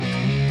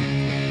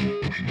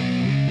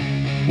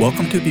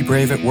Welcome to Be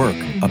Brave at Work,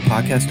 a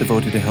podcast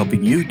devoted to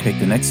helping you take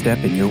the next step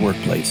in your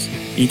workplace.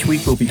 Each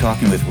week we'll be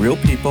talking with real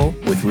people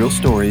with real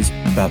stories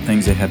about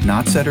things they have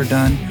not said or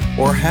done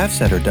or have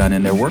said or done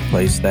in their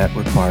workplace that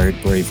required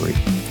bravery.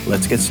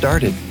 Let's get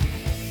started.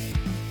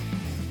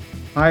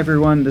 Hi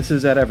everyone, this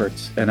is Ed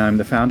Everts, and I'm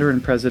the founder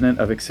and president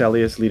of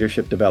Excellius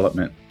Leadership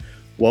Development.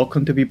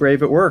 Welcome to Be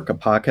Brave at Work, a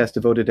podcast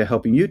devoted to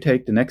helping you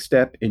take the next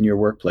step in your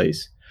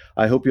workplace.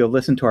 I hope you'll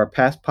listen to our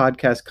past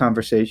podcast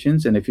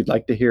conversations, and if you'd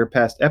like to hear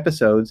past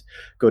episodes,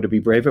 go to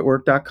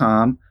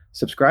bebraveatwork.com,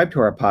 subscribe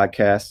to our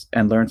podcasts,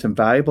 and learn some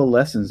valuable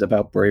lessons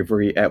about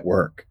bravery at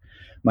work.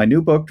 My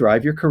new book,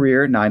 Drive Your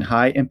Career, 9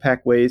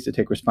 High-Impact Ways to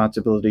Take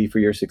Responsibility for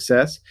Your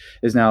Success,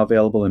 is now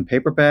available in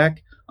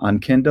paperback, on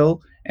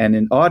Kindle, and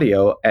in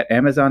audio at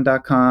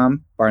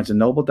Amazon.com,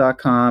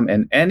 BarnesandNoble.com,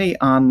 and any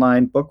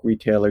online book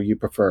retailer you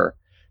prefer.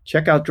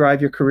 Check out Drive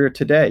Your Career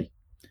today.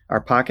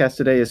 Our podcast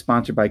today is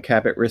sponsored by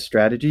Cabot Risk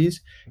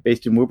Strategies.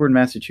 Based in Woburn,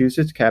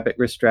 Massachusetts, Cabot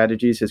Risk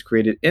Strategies has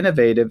created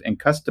innovative and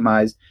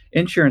customized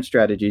insurance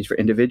strategies for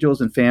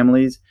individuals and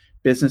families,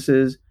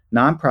 businesses,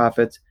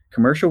 nonprofits,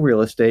 commercial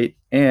real estate,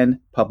 and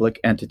public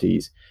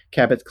entities.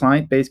 Cabot's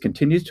client base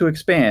continues to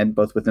expand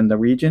both within the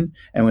region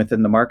and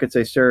within the markets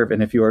they serve.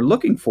 And if you are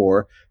looking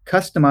for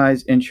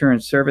customized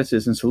insurance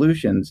services and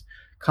solutions,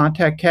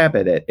 contact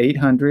Cabot at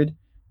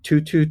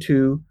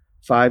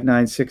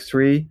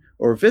 800-222-5963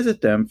 or visit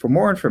them for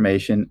more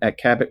information at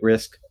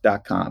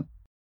cabotrisk.com.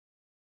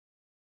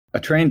 A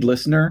trained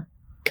listener,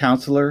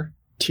 counselor,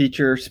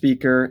 teacher,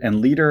 speaker, and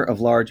leader of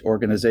large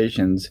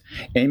organizations,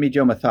 Amy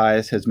Jo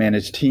Mathias has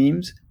managed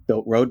teams,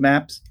 built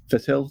roadmaps,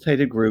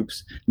 facilitated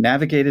groups,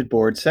 navigated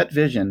boards, set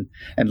vision,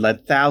 and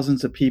led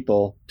thousands of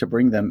people to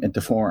bring them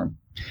into form.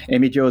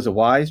 Amy Jo is a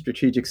wise,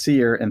 strategic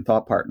seer and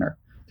thought partner.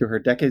 Through her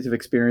decades of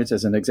experience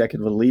as an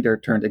executive leader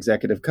turned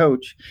executive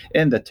coach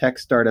in the tech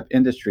startup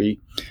industry,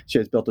 she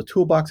has built a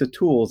toolbox of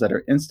tools that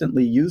are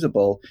instantly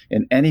usable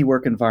in any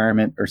work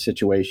environment or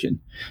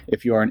situation.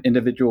 If you are an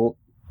individual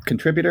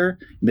contributor,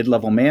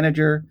 mid-level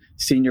manager,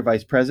 senior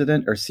vice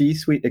president, or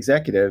C-suite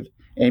executive,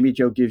 Amy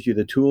Jo gives you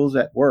the tools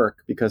at work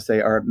because they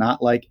are not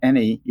like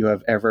any you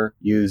have ever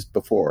used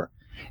before.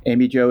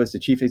 Amy Jo is the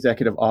Chief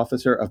Executive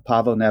Officer of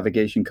Pavo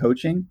Navigation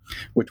Coaching,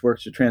 which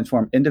works to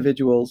transform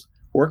individuals,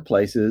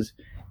 workplaces,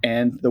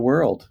 and the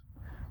world.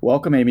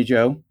 Welcome, Amy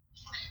Jo.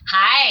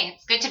 Hi,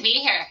 it's good to be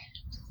here.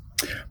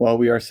 Well,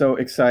 we are so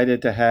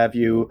excited to have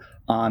you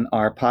on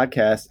our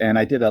podcast, and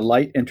I did a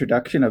light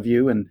introduction of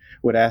you and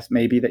would ask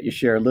maybe that you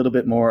share a little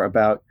bit more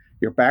about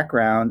your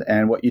background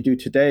and what you do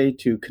today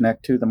to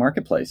connect to the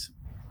marketplace.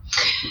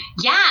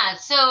 Yeah,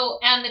 so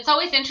it's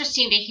always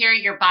interesting to hear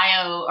your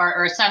bio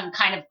or some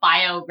kind of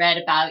bio read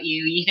about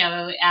you,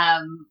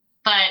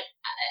 but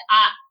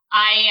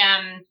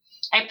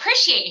I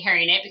appreciate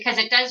hearing it because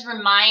it does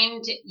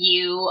remind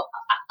you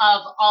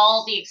of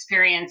all the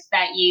experience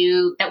that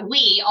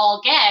we all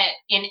get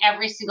in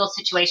every single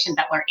situation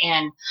that we're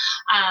in.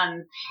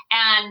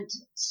 And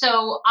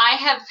so I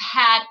have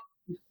had,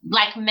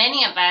 like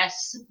many of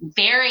us,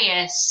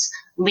 various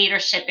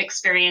leadership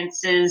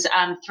experiences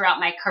throughout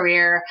my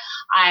career.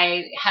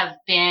 I have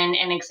been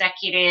an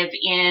executive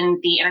in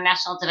the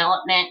international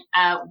development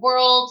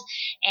world,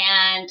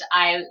 and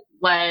I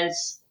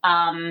was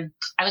an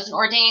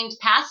ordained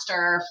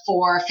pastor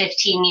for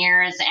 15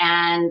 years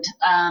and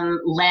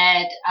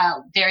led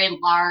very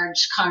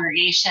large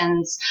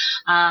congregations,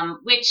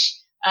 which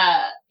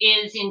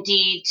is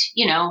indeed,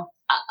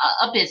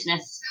 a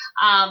business.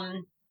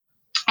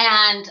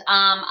 And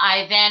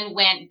I then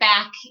went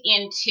back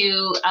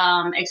into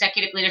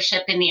executive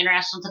leadership in the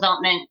international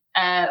development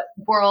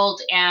world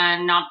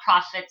and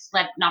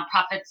led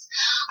nonprofits.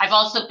 I've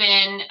also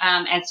been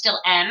and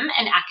still am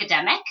an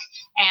academic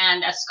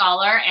and a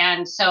scholar.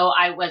 And so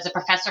I was a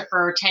professor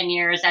for 10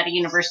 years at a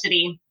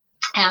university,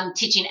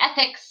 teaching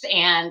ethics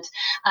and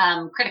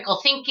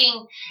critical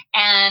thinking.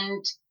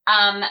 And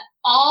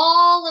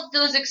all of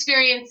those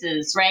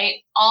experiences,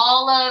 right?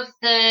 All of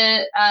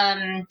the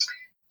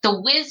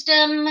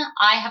wisdom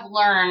I have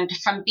learned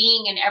from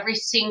being in every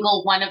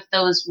single one of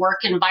those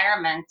work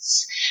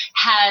environments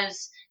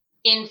has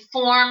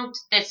informed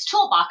this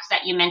toolbox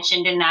that you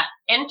mentioned in that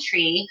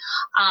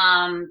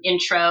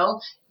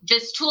intro,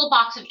 this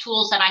toolbox of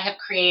tools that I have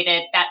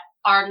created that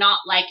are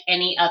not like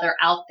any other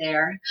out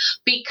there,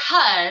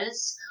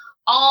 because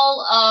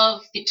all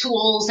of the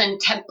tools and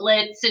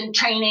templates and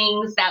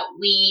trainings that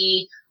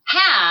we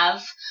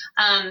have,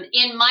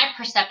 in my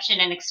perception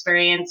and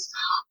experience,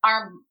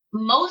 are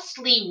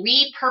mostly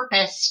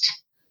repurposed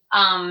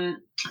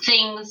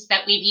things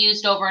that we've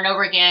used over and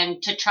over again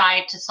to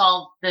try to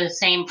solve the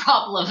same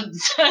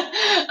problems,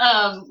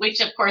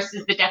 which of course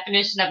is the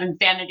definition of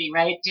insanity,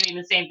 right? Doing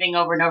the same thing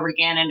over and over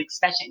again and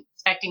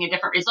expecting a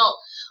different result,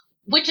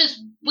 which is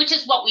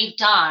what we've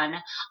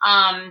done.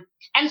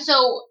 And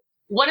so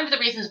one of the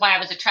reasons why I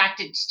was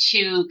attracted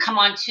to come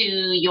onto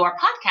your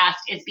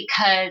podcast is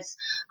because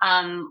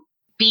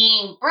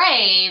being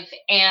brave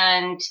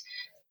and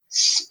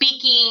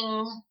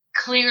speaking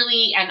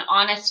clearly and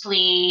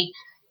honestly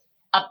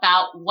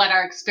about what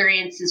our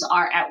experiences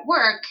are at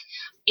work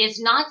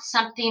is not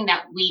something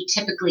that we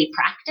typically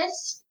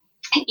practice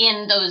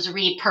in those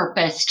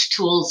repurposed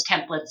tools,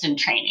 templates, and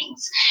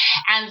trainings.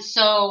 And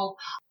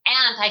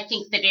I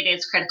think that it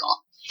is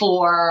critical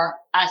for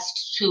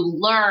us to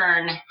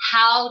learn,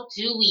 how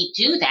do we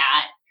do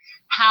that?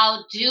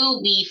 How do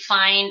we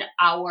find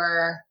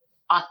our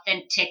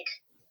authentic,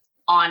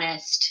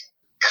 honest,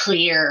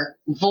 clear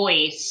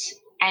voice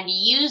and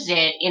use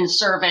it in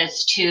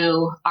service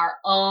to our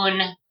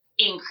own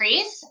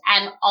increase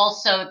and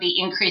also the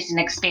increase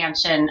and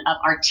expansion of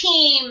our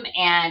team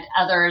and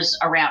others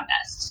around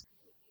us?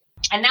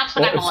 And that's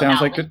what I'm all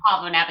about with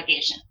Pavo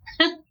Navigation.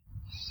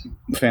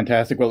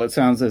 Fantastic. Well, it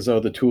sounds as though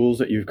the tools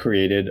that you've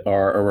created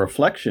are a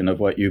reflection of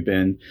what you've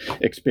been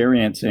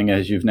experiencing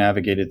as you've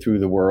navigated through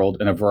the world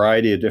in a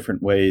variety of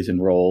different ways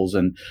and roles.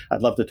 And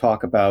I'd love to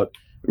talk about,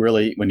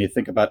 really, when you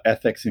think about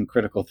ethics and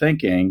critical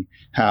thinking,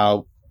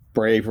 how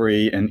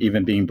bravery and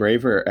even being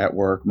braver at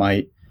work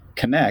might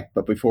connect.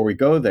 But before we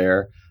go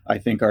there, I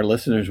think our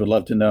listeners would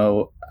love to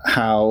know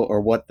how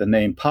or what the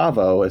name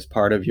Pavo as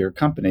part of your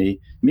company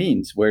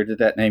means. Where did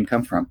that name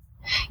come from?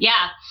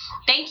 Yeah,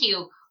 thank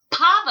you.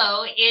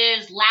 Pavo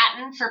is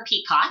Latin for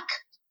peacock,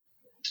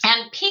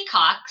 and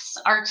peacocks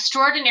are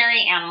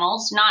extraordinary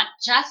animals, not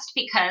just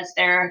because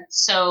they're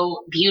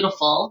so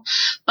beautiful,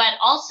 but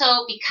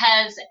also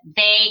because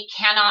they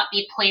cannot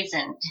be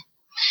poisoned.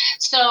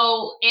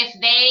 So if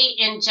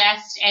they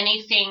ingest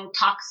anything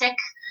toxic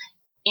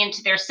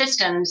into their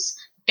systems,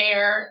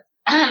 their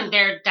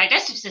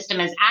digestive system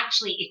is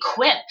actually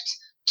equipped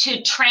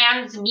to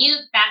transmute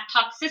that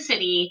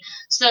toxicity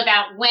so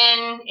that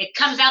when it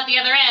comes out the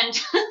other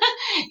end,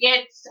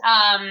 it's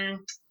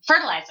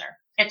fertilizer.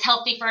 It's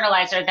healthy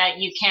fertilizer that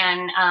you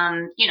can,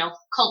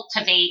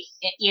 cultivate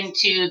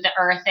into the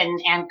earth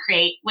and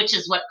create, which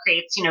is what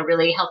creates,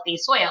 really healthy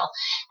soil.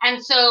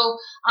 And so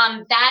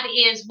that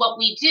is what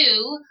we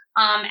do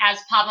as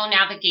Pavo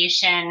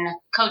Navigation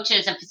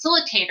coaches and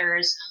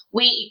facilitators.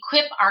 We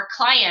equip our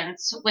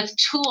clients with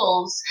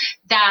tools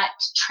that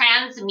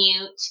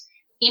transmute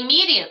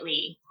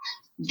immediately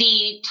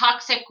the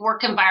toxic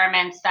work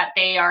environments that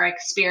they are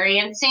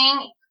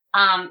experiencing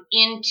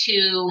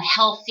into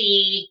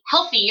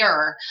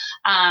healthier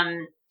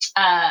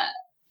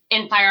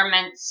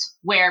environments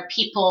where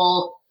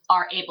people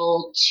are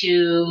able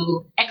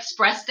to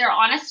express their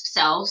honest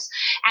selves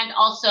and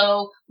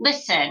also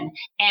listen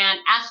and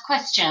ask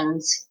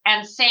questions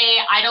and say,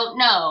 I don't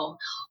know,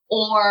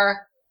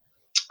 or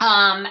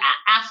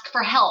ask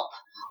for help,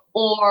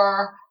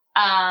 or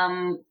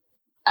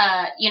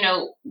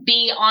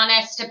be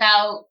honest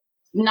about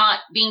not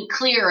being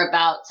clear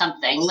about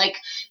something. Like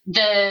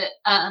the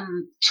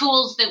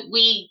tools that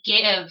we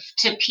give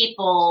to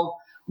people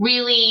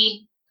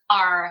really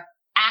are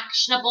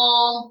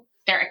actionable,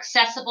 they're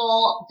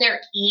accessible,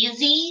 they're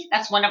easy.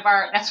 That's one of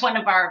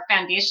our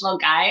foundational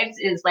guides,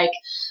 is like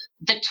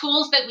the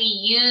tools that we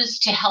use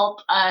to help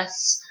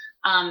us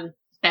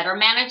better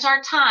manage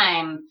our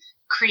time,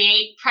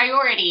 create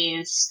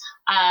priorities,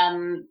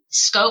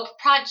 scope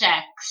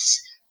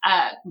projects,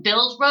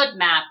 build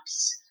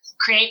roadmaps,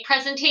 create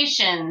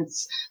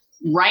presentations,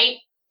 write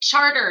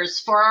charters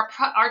for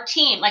our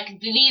team. Like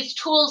these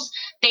tools,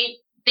 they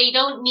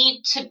don't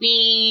need to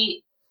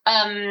be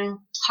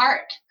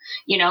hard,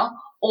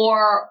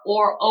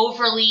 or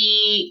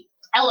overly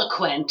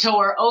eloquent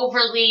or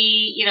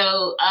overly,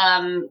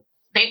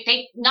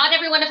 they not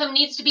every one of them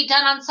needs to be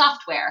done on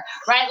software,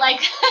 right?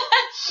 Like,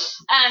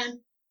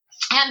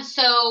 and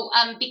so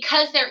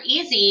because they're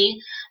easy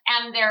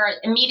and they're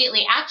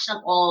immediately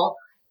actionable,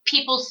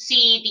 people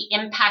see the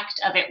impact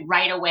of it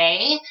right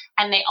away,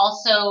 and they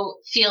also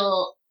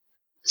feel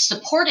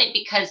supported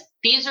because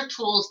these are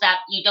tools that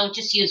you don't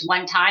just use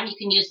one time. You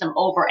can use them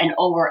over and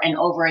over and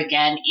over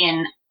again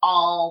in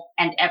all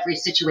and every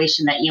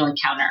situation that you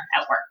encounter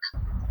at work.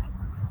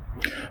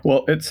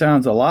 Well, it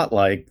sounds a lot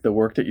like the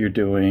work that you're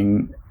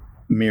doing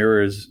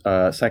mirrors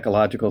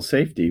psychological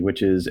safety,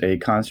 which is a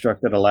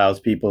construct that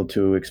allows people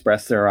to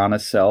express their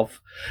honest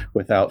self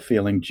without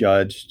feeling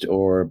judged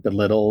or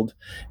belittled.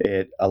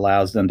 It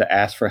allows them to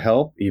ask for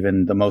help.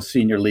 Even the most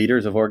senior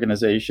leaders of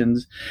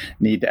organizations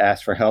need to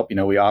ask for help.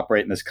 We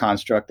operate in this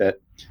construct that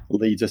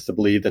leads us to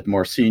believe that the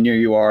more senior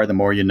you are, the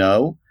more you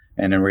know.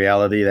 And in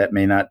reality, that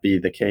may not be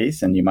the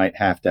case. And you might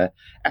have to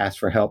ask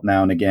for help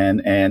now and again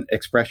and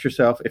express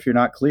yourself if you're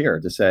not clear,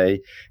 to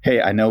say,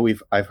 hey, I know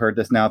I've heard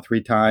this now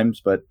 3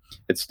 times, but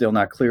it's still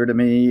not clear to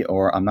me,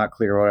 or I'm not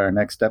clear what our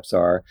next steps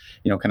are.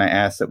 Can I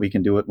ask that we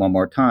can do it one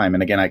more time?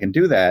 And again, I can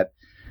do that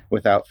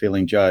without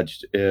feeling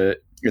judged.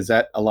 Is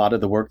that a lot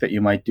of the work that you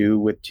might do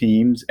with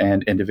teams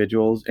and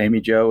individuals, Amy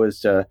Jo,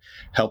 is to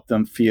help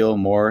them feel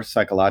more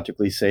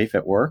psychologically safe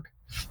at work?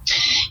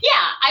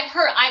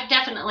 I've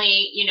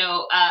definitely,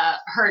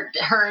 heard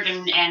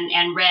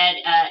and read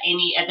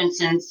Amy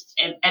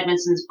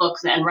Edmondson's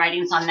books and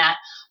writings on that.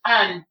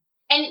 I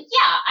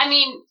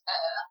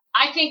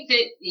think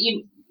that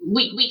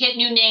we get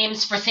new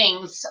names for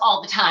things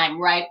all the time,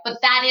 right?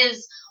 But that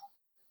is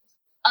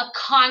a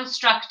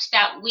construct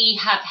that we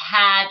have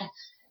had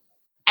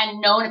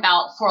and known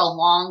about for a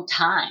long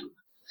time.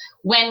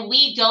 when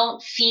we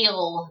don't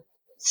feel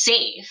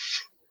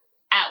safe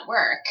at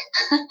work,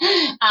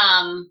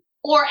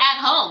 or at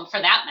home for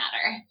that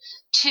matter,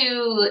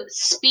 to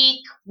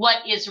speak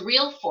what is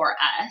real for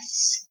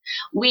us,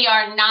 we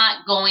are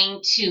not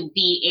going to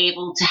be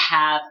able to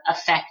have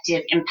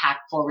effective,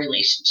 impactful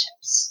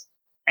relationships,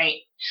 right?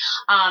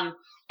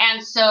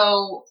 And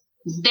so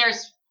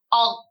there's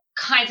all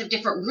kinds of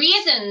different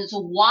reasons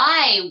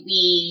why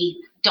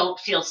we don't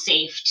feel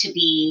safe to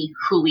be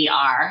who we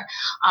are.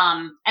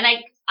 And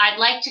I'd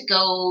like to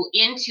go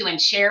into and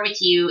share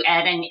with you,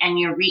 Ed, and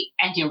your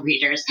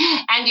readers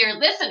and your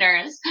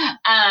listeners,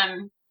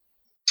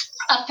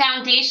 a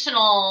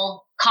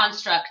foundational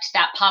construct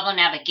that Pavo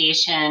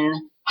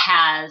Navigation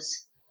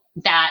has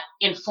that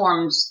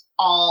informs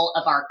all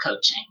of our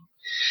coaching.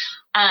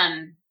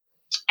 And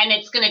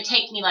it's going to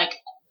take me like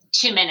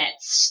 2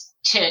 minutes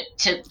to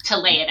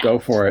lay it out. Go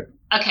for it.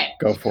 Okay.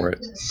 Go for it.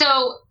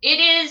 So it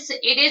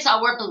is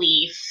our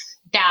belief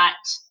that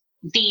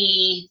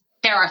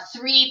there are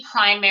 3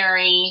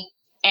 primary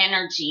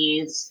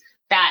energies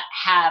that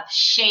have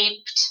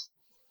shaped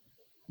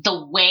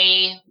the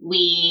way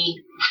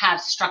we have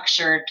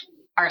structured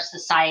our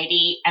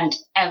society and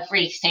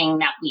everything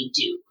that we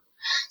do.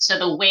 So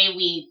the way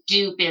we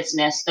do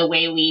business, the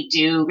way we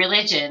do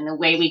religion, the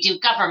way we do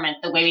government,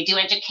 the way we do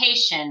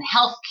education,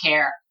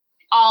 healthcare,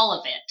 all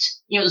of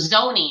it,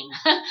 zoning,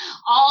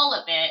 all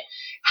of it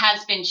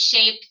has been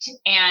shaped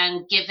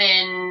and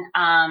given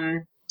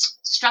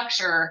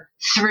structure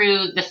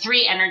through the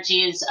 3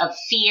 energies of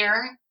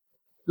fear,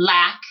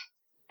 lack,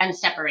 and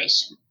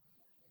separation.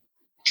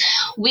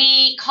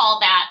 We call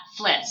that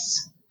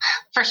FLISS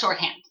for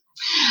shorthand.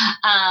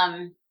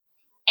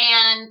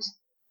 And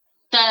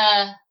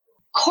the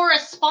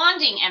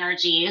corresponding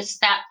energies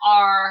that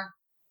are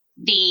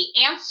the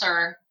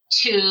answer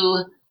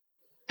to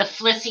the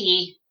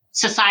FLISSy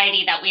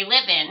society that we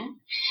live in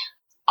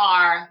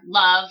are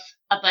love,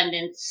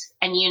 abundance,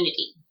 and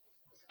unity.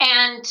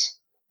 And,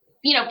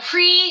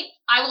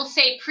 I will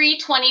say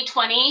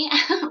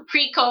pre-2020,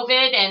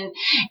 pre-COVID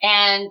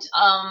and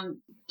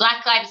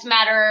Black Lives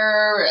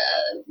Matter,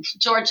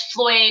 George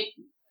Floyd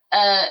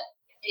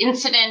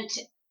incident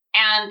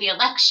and the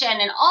election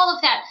and all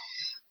of that,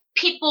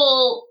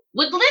 people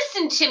would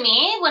listen to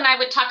me when I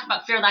would talk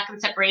about fear, lack,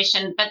 and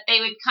separation, but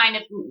they would kind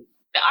of,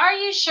 are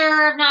you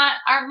sure?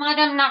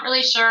 I'm not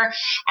really sure.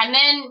 And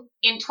then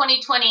in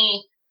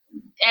 2020,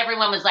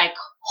 everyone was like,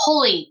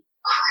 holy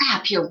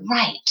crap, you're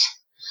right.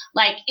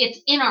 Like, it's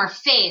in our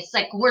face.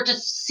 Like, we're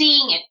just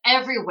seeing it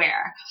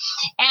everywhere.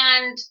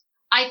 And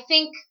I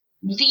think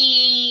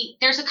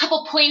there's a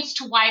couple points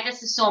to why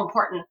this is so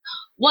important.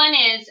 One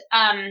is,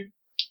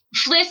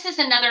 FLISS is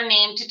another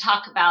name to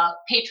talk about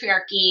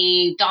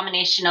patriarchy,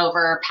 domination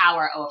over,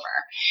 power over.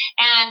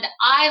 And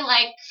I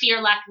like fear,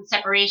 lack, and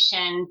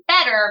separation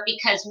better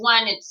because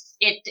one,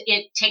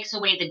 it takes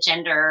away the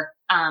gender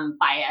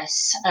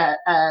bias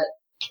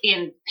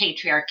in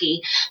patriarchy,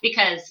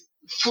 because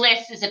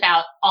FLISS is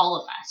about all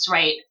of us,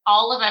 right?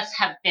 All of us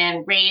have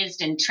been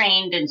raised and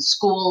trained and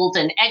schooled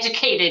and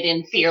educated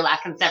in fear,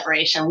 lack, and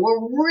separation. We're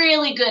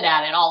really good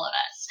at it, all of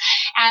us.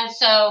 And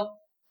so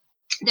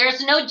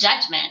there's no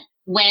judgment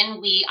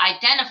when we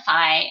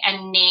identify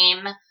and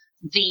name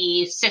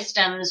the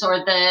systems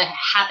or the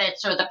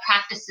habits or the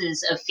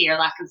practices of fear,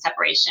 lack, and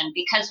separation,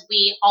 because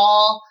we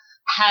all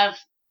have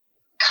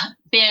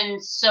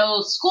been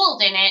so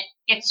schooled in it.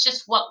 It's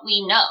just what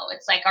we know.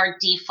 It's like our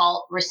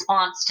default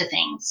response to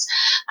things.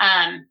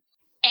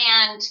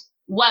 And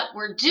what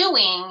we're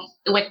doing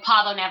with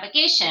Pavo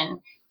Navigation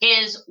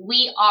is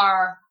we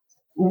are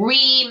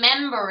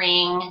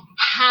remembering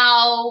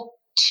how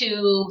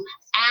to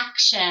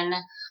action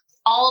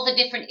all the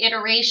different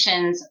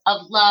iterations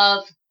of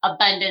love,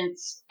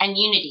 abundance, and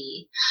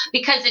unity.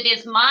 Because it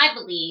is my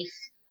belief,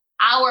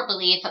 our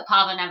belief at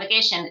Pavo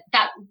Navigation,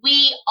 that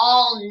we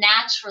all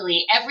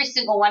naturally, every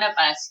single one of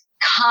us,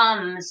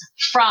 comes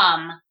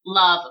from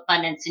love,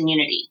 abundance, and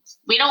unity.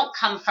 We don't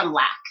come from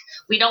lack.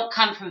 We don't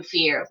come from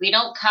fear. We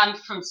don't come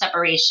from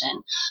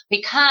separation.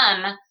 We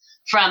come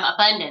from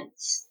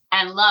abundance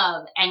and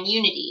love and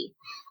unity.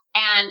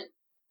 And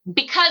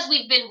because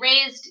we've been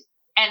raised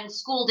and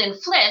schooled in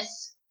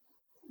FLISS,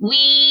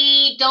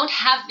 we don't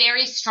have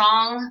very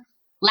strong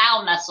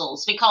Lao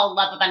muscles. We call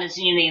love, abundance,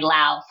 and unity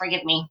Lao.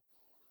 Forgive me.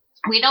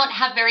 We don't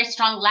have very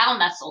strong Lao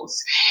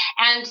muscles.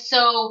 And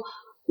so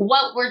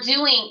what we're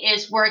doing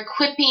is we're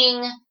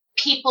equipping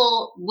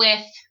people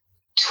with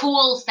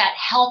tools that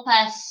help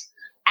us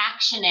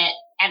action it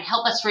and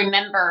help us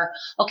remember,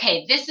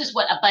 okay, this is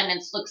what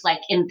abundance looks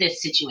like in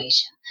this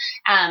situation.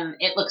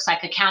 It looks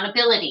like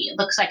accountability. It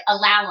looks like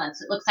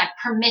allowance. It looks like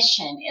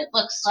permission. It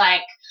looks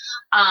like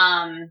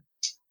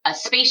a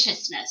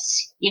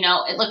spaciousness.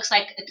 It looks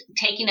like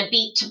taking a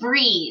beat to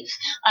breathe.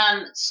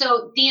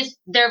 So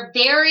they're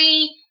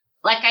very,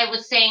 like I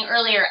was saying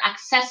earlier,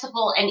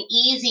 accessible and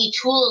easy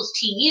tools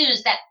to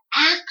use that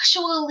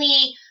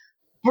actually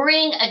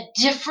bring a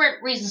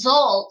different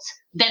result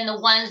than the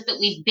ones that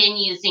we've been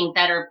using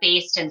that are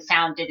based and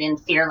founded in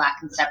fear, lack,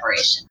 and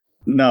separation.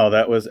 No,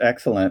 that was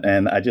excellent.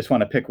 And I just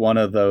want to pick one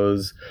of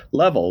those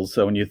levels.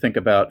 So when you think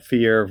about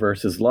fear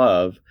versus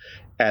love,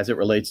 as it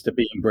relates to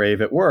being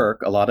brave at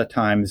work, a lot of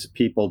times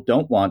people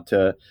don't want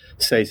to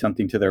say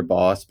something to their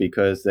boss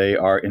because they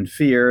are in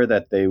fear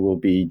that they will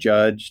be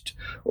judged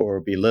or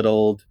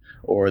belittled,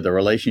 or the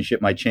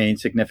relationship might change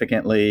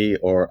significantly,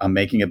 or I'm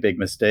making a big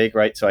mistake,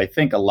 right? So I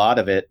think a lot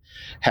of it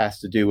has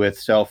to do with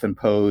self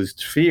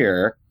imposed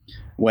fear,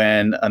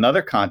 when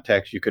another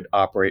context you could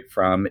operate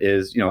from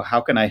is, how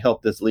can I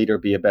help this leader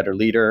be a better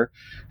leader?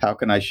 How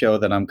can I show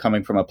that I'm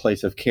coming from a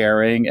place of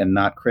caring and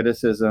not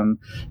criticism?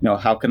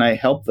 How can I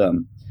help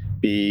them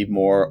be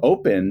more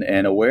open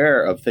and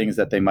aware of things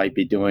that they might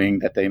be doing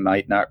that they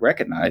might not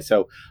recognize?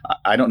 So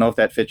I don't know if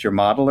that fits your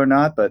model or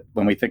not, but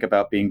when we think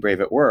about being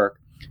brave at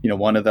work,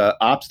 one of the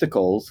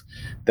obstacles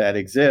that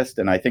exist,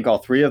 and I think all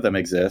three of them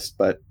exist,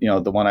 but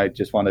the one I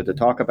just wanted to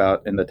talk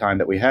about in the time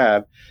that we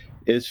have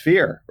is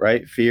fear,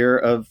 right? Fear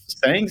of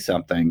saying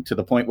something, to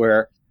the point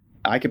where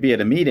I could be at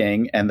a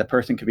meeting and the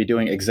person could be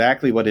doing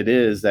exactly what it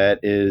is that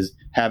is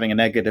having a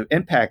negative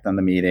impact on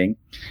the meeting.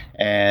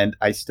 And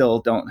I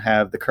still don't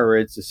have the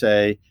courage to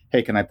say,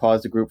 hey, can I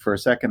pause the group for a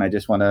second? I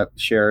just want to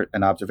share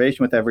an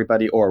observation with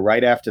everybody. Or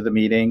right after the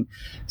meeting,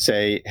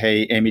 say,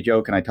 hey, Amy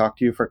Jo, can I talk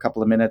to you for a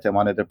couple of minutes? I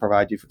wanted to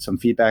provide you some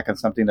feedback on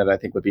something that I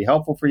think would be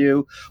helpful for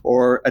you.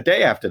 Or a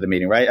day after the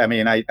meeting, right? I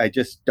mean, I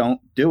just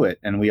don't do it.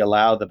 And we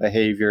allow the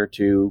behavior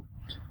to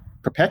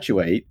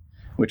perpetuate,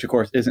 which of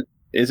course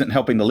isn't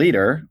helping the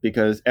leader,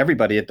 because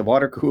everybody at the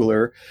water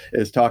cooler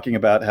is talking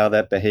about how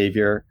that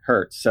behavior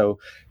hurts. So,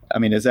 I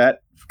mean, does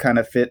that kind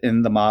of fit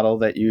in the model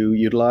that you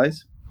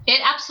utilize?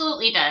 It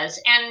absolutely does.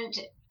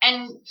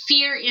 And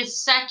fear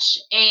is such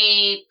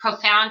a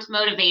profound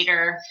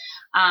motivator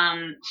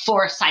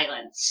for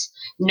silence,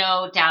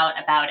 no doubt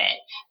about it.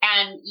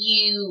 And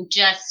you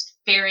just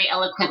very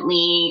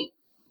eloquently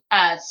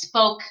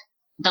spoke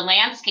the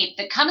landscape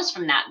that comes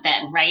from that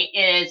then, right?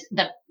 Is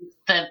the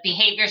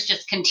behaviors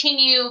just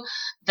continue,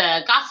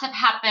 the gossip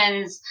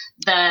happens,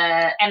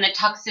 and the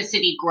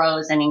toxicity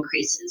grows and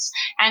increases.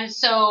 And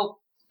so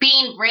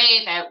being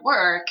brave at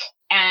work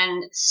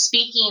and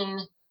speaking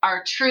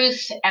our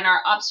truth and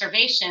our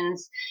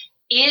observations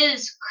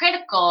is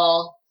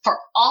critical for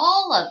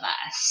all of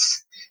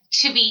us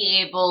to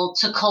be able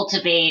to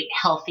cultivate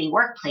healthy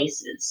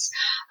workplaces.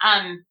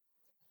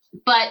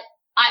 But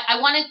I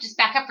want to just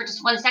back up for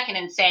just 1 second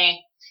and say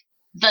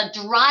the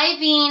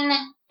driving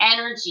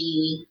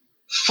energy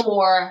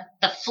for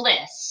the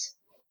FLIS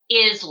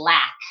is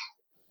lack.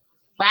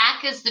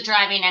 Lack is the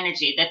driving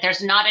energy, that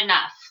there's not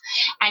enough.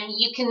 And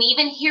you can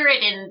even hear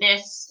it in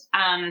this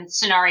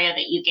scenario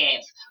that you gave,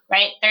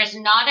 right? There's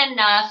not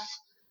enough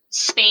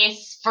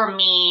space for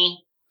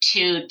me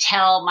to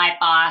tell my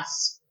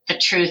boss the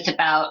truth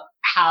about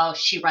how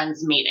she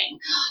runs a meeting.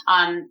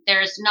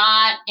 There's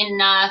not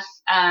enough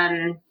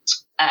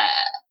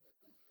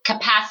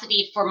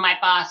capacity for my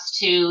boss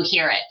to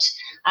hear it.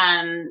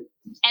 And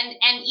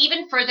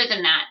even further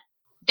than that,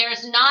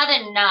 there's not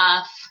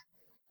enough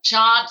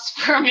jobs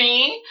for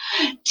me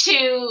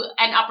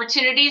and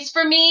opportunities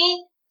for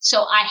me.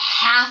 So I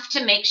have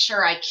to make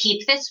sure I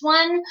keep this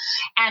one.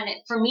 And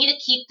for me to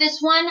keep this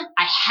one,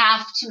 I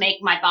have to make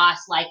my boss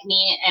like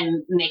me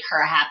and make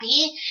her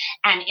happy.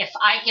 And if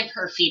I give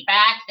her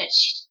feedback that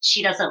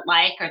she doesn't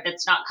like, or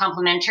that's not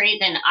complimentary,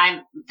 then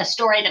the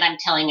story that I'm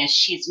telling is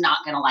she's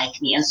not going to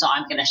like me. And so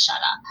I'm going to shut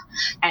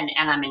up and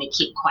I'm going to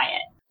keep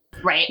quiet.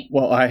 Right.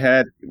 Well, I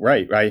had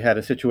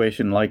a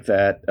situation like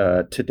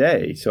that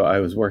today. So I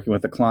was working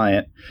with a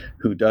client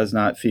who does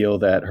not feel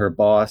that her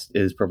boss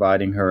is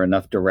providing her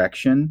enough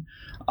direction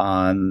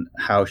on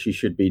how she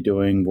should be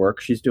doing work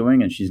she's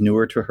doing, and she's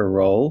newer to her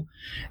role.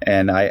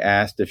 And I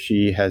asked if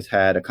she has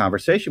had a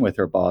conversation with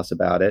her boss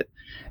about it,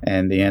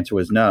 and the answer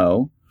was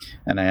no.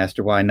 And I asked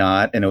her why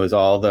not, and it was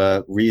all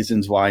the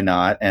reasons why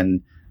not.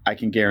 And I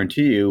can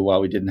guarantee you,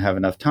 while we didn't have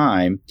enough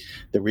time,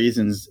 the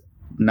reasons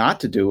not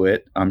to do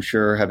it, I'm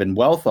sure, have been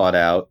well thought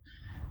out.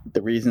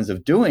 The reasons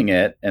of doing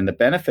it and the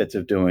benefits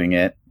of doing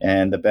it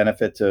and the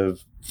benefits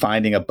of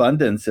finding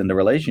abundance in the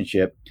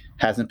relationship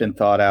hasn't been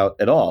thought out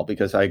at all.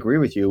 Because I agree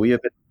with you. We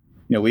have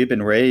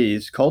been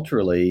raised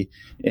culturally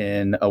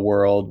in a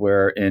world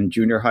where in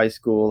junior high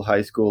school,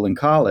 and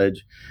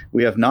college,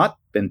 we have not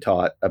been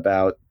taught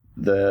about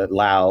the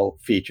Lao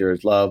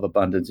features, love,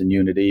 abundance, and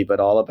unity, but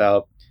all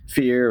about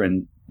fear.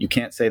 And you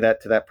can't say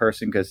that to that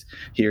person because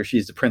he or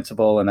she's the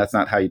principal, and that's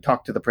not how you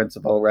talk to the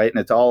principal, right? And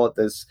it's all of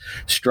this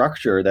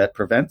structure that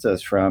prevents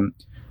us from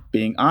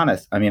being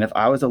honest. I mean, if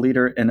I was a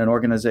leader in an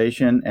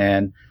organization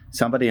and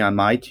somebody on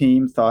my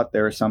team thought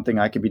there was something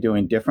I could be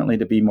doing differently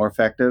to be more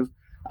effective,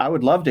 I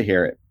would love to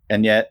hear it.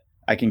 And yet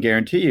I can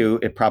guarantee you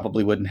it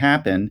probably wouldn't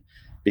happen,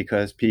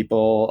 because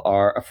people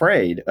are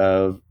afraid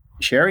of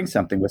sharing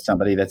something with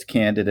somebody that's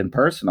candid and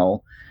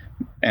personal.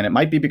 And it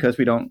might be because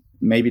we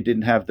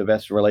didn't have the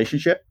best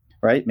relationship,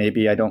 right?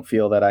 Maybe I don't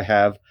feel that I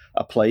have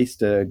a place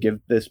to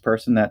give this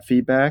person that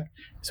feedback.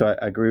 So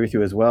I agree with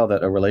you as well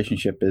that a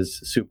relationship is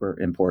super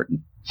important.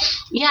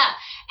 Yeah.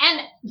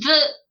 And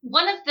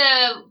one of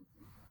the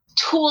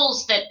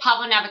tools that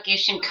Pavo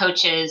Navigation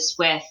coaches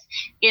with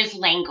is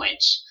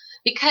language,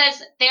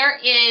 because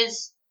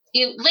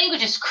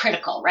language is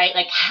critical, right?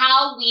 Like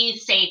how we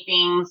say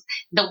things,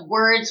 the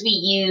words we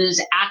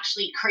use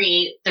actually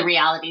create the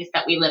realities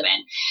that we live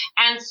in.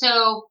 And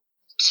so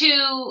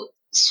to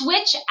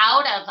switch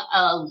out of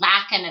a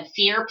lack and a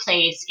fear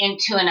place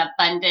into an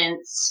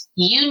abundance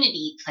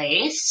unity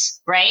place,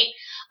 right?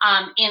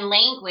 In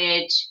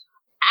language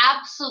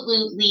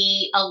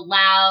absolutely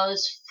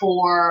allows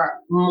for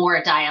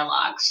more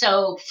dialogue.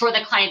 So for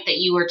the client that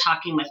you were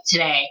talking with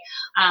today,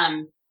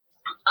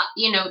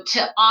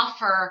 to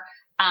offer,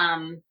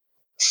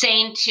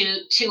 saying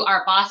to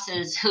our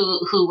bosses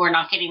who we're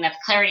not getting enough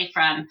clarity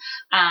from,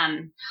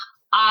 I'm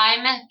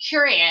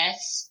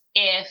curious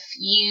if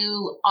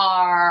you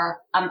are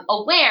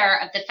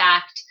aware of the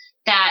fact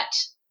that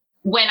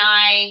when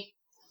I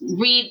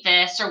read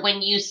this, or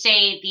when you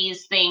say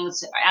these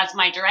things as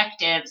my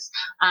directives,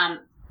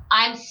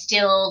 I'm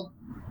still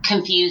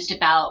confused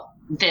about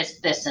this,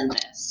 and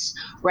this,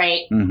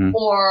 right? Mm-hmm.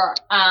 Or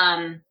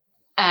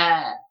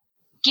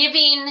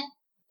giving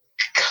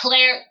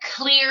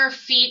clear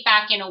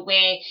feedback in a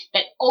way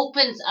that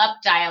opens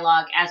up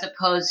dialogue as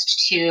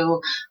opposed to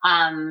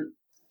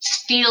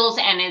feels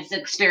and is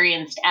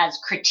experienced as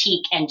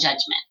critique and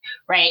judgment,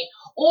 right?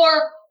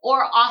 Or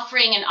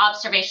offering an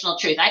observational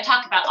truth. I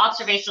talk about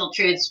observational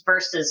truths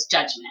versus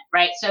judgment,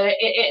 right? So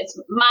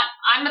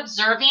I'm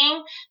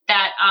observing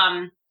that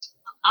I'm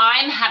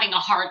having a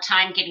hard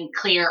time getting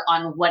clear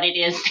on what it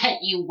is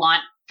that you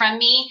want from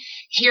me.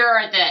 Here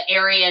are the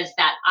areas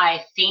that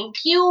I think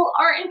you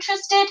are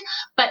interested,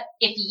 but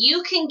if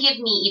you can give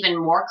me even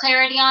more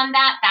clarity on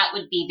that, that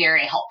would be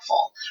very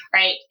helpful,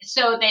 right?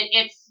 So that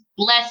it's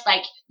less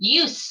like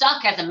you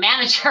suck as a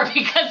manager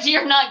because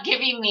you're not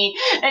giving me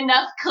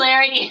enough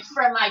clarity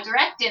from my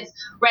directives,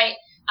 right?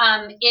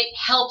 It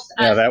helps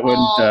us. Yeah, that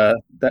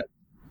wouldn't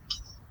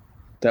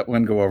that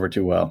wouldn't go over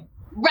too well,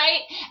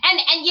 right?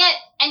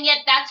 And yet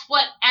that's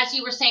what, as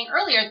you were saying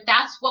earlier,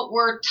 that's what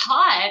we're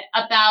taught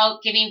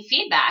about giving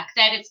feedback,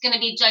 that it's going to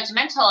be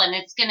judgmental and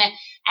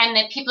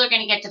that people are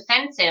going to get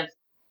defensive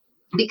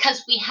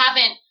because we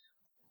haven't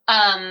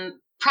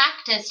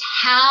practiced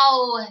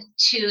how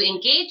to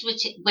engage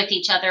with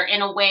each other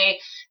in a way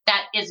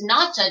that is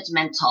not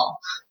judgmental,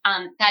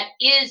 that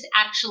is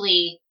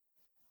actually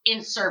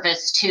in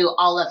service to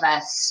all of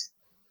us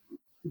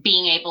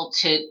being able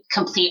to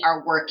complete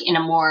our work in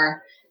a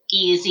more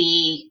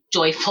easy,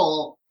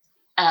 joyful,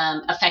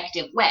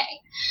 effective way.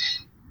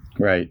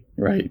 Right.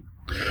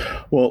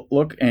 Well,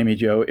 look, Amy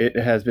Jo, it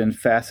has been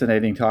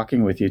fascinating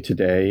talking with you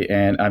today.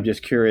 And I'm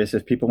just curious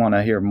if people want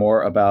to hear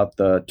more about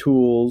the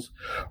tools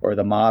or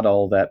the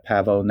model that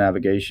Pavo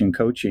Navigation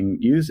Coaching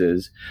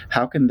uses,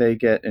 how can they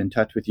get in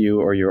touch with you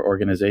or your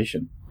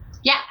organization?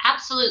 Yeah,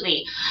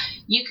 absolutely.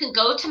 You can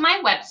go to my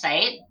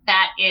website.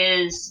 That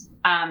is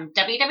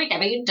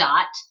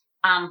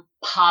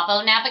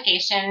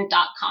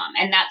www.pavonavigation.com.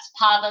 And that's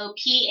Pavo,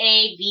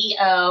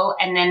 Pavo,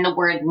 and then the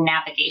word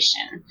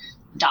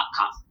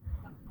navigation.com.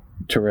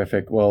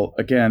 Terrific. Well,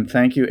 again,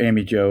 thank you,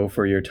 Amy Jo,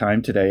 for your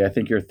time today. I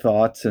think your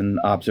thoughts and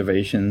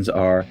observations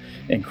are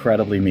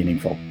incredibly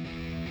meaningful.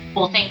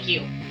 Well, thank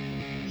you.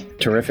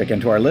 Terrific.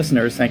 And to our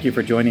listeners, thank you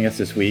for joining us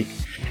this week.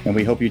 And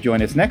we hope you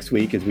join us next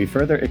week as we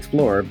further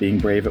explore being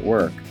brave at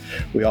work.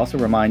 We also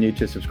remind you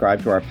to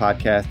subscribe to our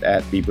podcast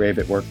at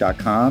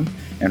bebraveatwork.com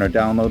and or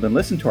download and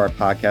listen to our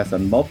podcast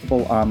on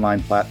multiple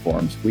online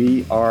platforms.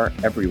 We are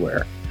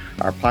everywhere.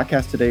 Our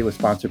podcast today was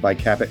sponsored by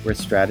Cabot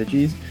Risk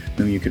Strategies,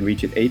 whom you can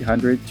reach at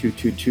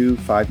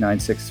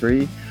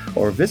 800-222-5963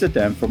 or visit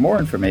them for more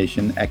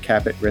information at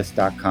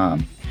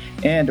cabotrisk.com.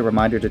 And a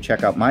reminder to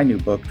check out my new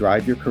book,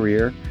 Drive Your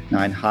Career,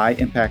 9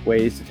 High-Impact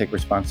Ways to Take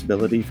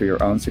Responsibility for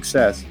Your Own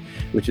Success,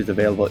 which is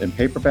available in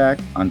paperback,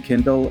 on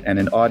Kindle, and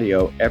in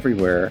audio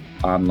everywhere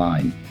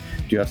online.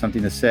 Do you have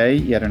something to say,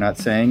 yet are not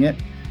saying it?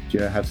 Do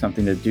you have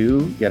something to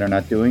do, yet are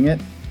not doing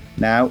it?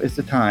 Now is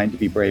the time to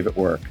be brave at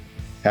work.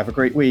 Have a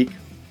great week.